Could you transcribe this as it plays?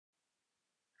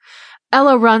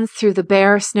Ella runs through the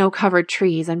bare, snow-covered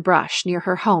trees and brush near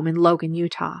her home in Logan,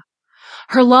 Utah.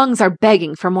 Her lungs are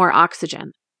begging for more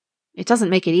oxygen. It doesn't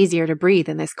make it easier to breathe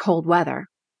in this cold weather.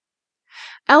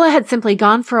 Ella had simply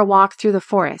gone for a walk through the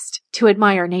forest to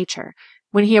admire nature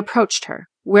when he approached her,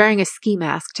 wearing a ski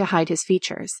mask to hide his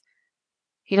features.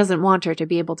 He doesn't want her to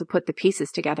be able to put the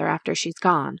pieces together after she's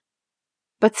gone.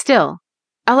 But still,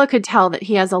 Ella could tell that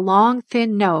he has a long,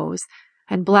 thin nose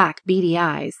and black, beady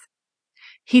eyes.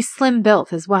 He's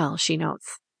slim-built as well, she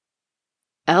notes.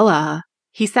 Ella,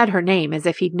 he said her name as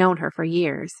if he'd known her for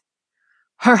years.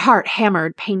 Her heart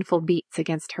hammered painful beats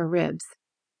against her ribs.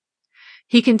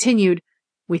 He continued,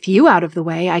 with you out of the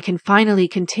way, I can finally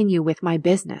continue with my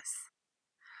business.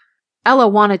 Ella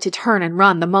wanted to turn and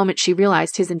run the moment she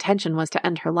realized his intention was to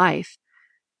end her life.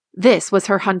 This was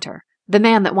her hunter, the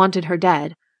man that wanted her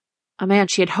dead, a man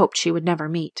she had hoped she would never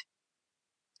meet.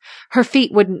 Her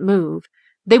feet wouldn't move.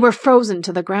 They were frozen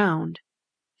to the ground.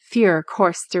 Fear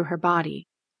coursed through her body.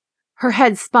 Her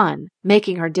head spun,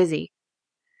 making her dizzy.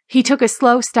 He took a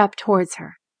slow step towards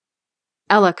her.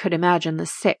 Ella could imagine the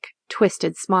sick,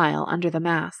 twisted smile under the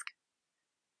mask.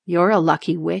 You're a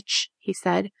lucky witch, he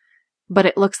said, but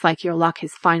it looks like your luck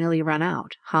has finally run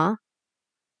out, huh?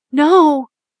 No,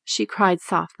 she cried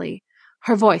softly,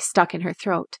 her voice stuck in her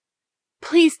throat.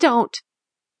 Please don't.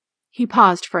 He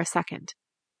paused for a second.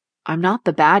 I'm not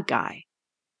the bad guy,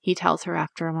 he tells her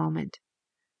after a moment.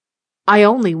 I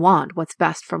only want what's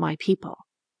best for my people.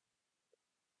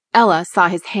 Ella saw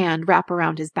his hand wrap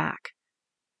around his back.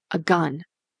 A gun.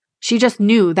 She just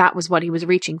knew that was what he was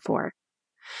reaching for.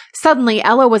 Suddenly,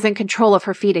 Ella was in control of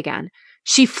her feet again.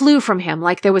 She flew from him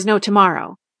like there was no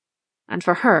tomorrow. And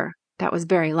for her, that was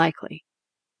very likely.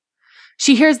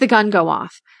 She hears the gun go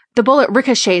off. The bullet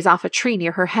ricochets off a tree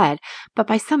near her head, but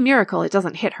by some miracle it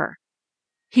doesn't hit her.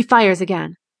 He fires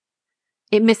again.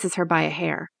 It misses her by a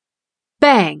hair.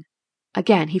 Bang!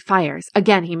 Again he fires.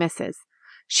 Again he misses.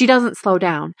 She doesn't slow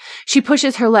down. She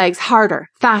pushes her legs harder,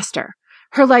 faster.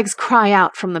 Her legs cry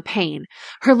out from the pain.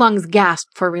 Her lungs gasp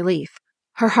for relief.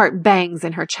 Her heart bangs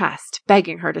in her chest,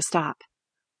 begging her to stop.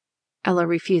 Ella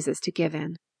refuses to give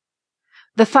in.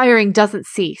 The firing doesn't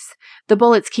cease. The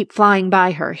bullets keep flying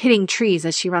by her, hitting trees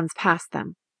as she runs past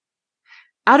them.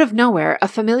 Out of nowhere, a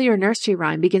familiar nursery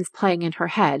rhyme begins playing in her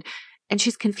head, and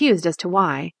she's confused as to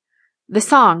why. The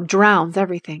song drowns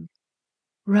everything.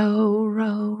 Row,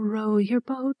 row, row your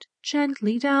boat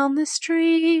gently down the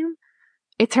stream.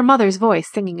 It's her mother's voice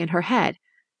singing in her head.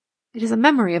 It is a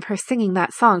memory of her singing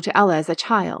that song to Ella as a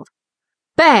child.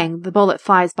 Bang! The bullet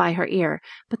flies by her ear,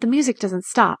 but the music doesn't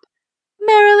stop.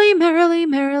 Merrily, merrily,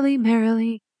 merrily,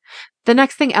 merrily. The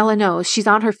next thing Ella knows, she's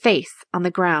on her face on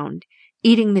the ground,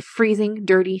 eating the freezing,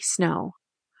 dirty snow.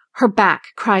 Her back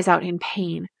cries out in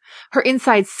pain. Her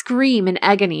insides scream in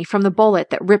agony from the bullet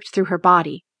that ripped through her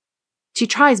body. She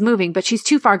tries moving, but she's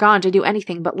too far gone to do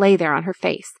anything but lay there on her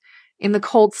face, in the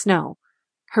cold snow,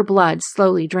 her blood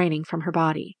slowly draining from her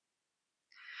body.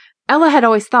 Ella had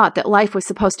always thought that life was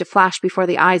supposed to flash before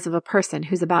the eyes of a person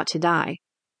who's about to die.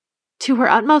 To her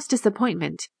utmost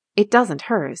disappointment, it doesn't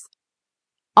hers.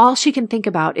 All she can think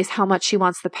about is how much she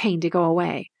wants the pain to go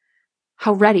away,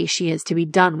 how ready she is to be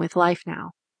done with life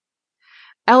now.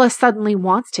 Ella suddenly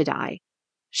wants to die.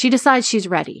 She decides she's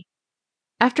ready.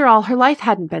 After all, her life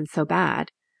hadn't been so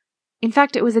bad. In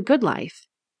fact, it was a good life.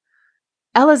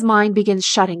 Ella's mind begins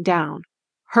shutting down.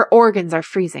 Her organs are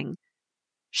freezing.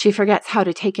 She forgets how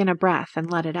to take in a breath and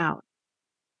let it out.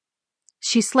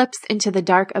 She slips into the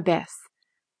dark abyss,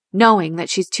 knowing that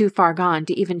she's too far gone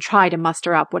to even try to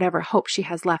muster up whatever hope she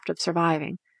has left of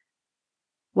surviving.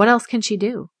 What else can she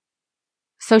do?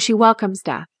 So she welcomes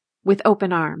death with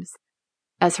open arms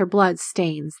as her blood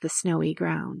stains the snowy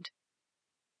ground.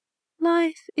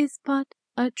 Life is but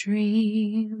a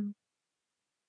dream,